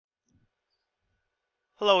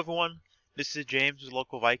Hello everyone, this is James with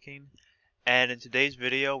Local Viking, and in today's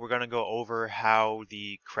video we're going to go over how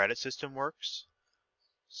the credit system works.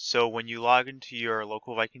 So when you log into your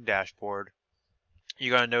Local Viking dashboard,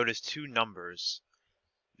 you're going to notice two numbers.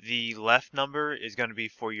 The left number is going to be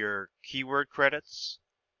for your keyword credits,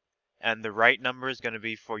 and the right number is going to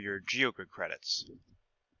be for your Geo Grid credits.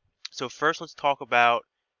 So first let's talk about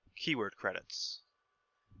keyword credits.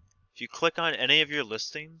 If you click on any of your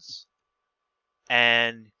listings,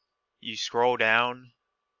 and you scroll down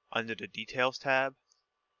under the Details tab,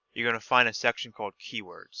 you're going to find a section called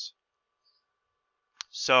Keywords.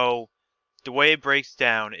 So the way it breaks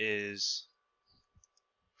down is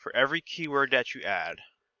for every keyword that you add,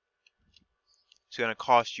 it's going to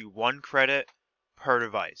cost you 1 credit per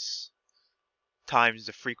device times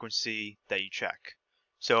the frequency that you check.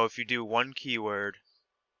 So if you do one keyword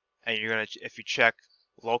and if you check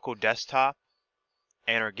local desktop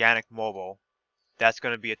and organic mobile, that's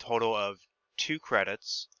going to be a total of 2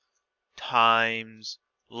 credits times,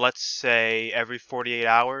 let's say, every 48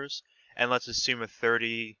 hours, and let's assume a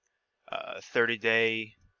 30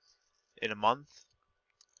 day in a month.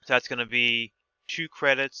 So that's going to be 2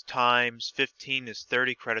 credits times 15 is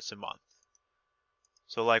 30 credits a month.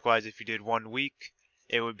 So likewise, if you did 1 week,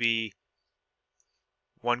 it would be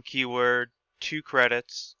 1 keyword, 2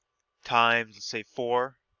 credits times, let's say,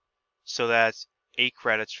 4. So that's 8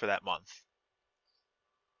 credits for that month.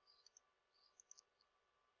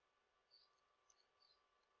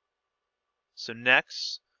 So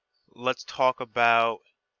next, let's talk about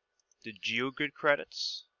the Geo Grid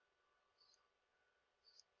credits.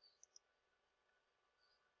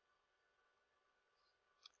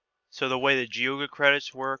 So the way the Geo Grid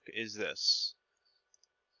credits work is this.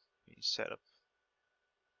 You set up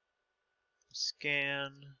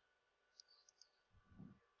scan.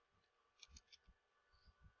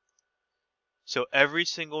 So every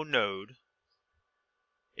single node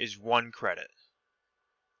is 1 credit.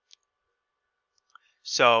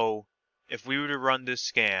 So if we were to run this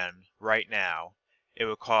scan right now, it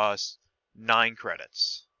would cost 9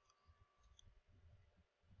 credits.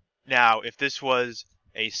 Now, if this was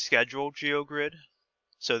a scheduled GeoGrid,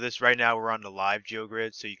 so this right now we're on the live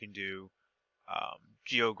GeoGrid, so you can do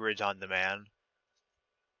GeoGrids on demand.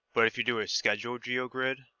 But if you do a scheduled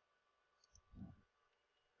GeoGrid,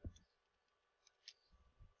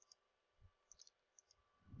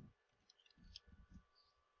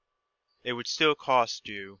 it would still cost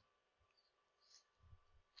you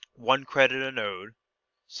 1 credit a node,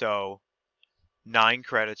 so 9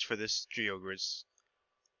 credits for this GeoGrid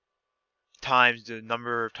times the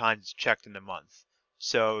number of times checked in the month.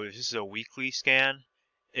 So if this is a weekly scan,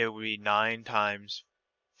 it would be 9 times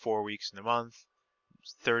 4 weeks in a month,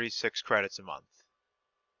 36 credits a month.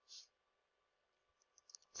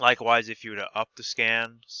 Likewise, if you were to up the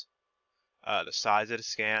scans, the size of the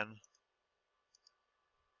scan,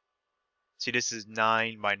 see, this is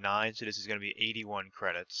 9 by 9, so this is going to be 81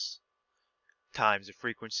 credits times the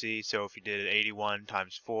frequency. So if you did it 81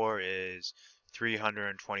 times 4 is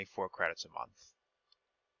 324 credits a month.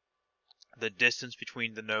 The distance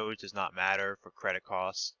between the nodes does not matter for credit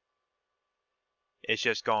costs. It's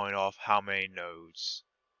just going off how many nodes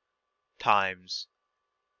times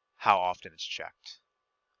how often it's checked.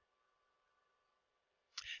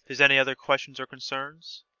 If there's any other questions or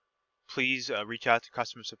concerns, please reach out to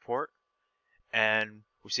customer support, and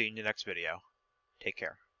we'll see you in the next video. Take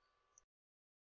care.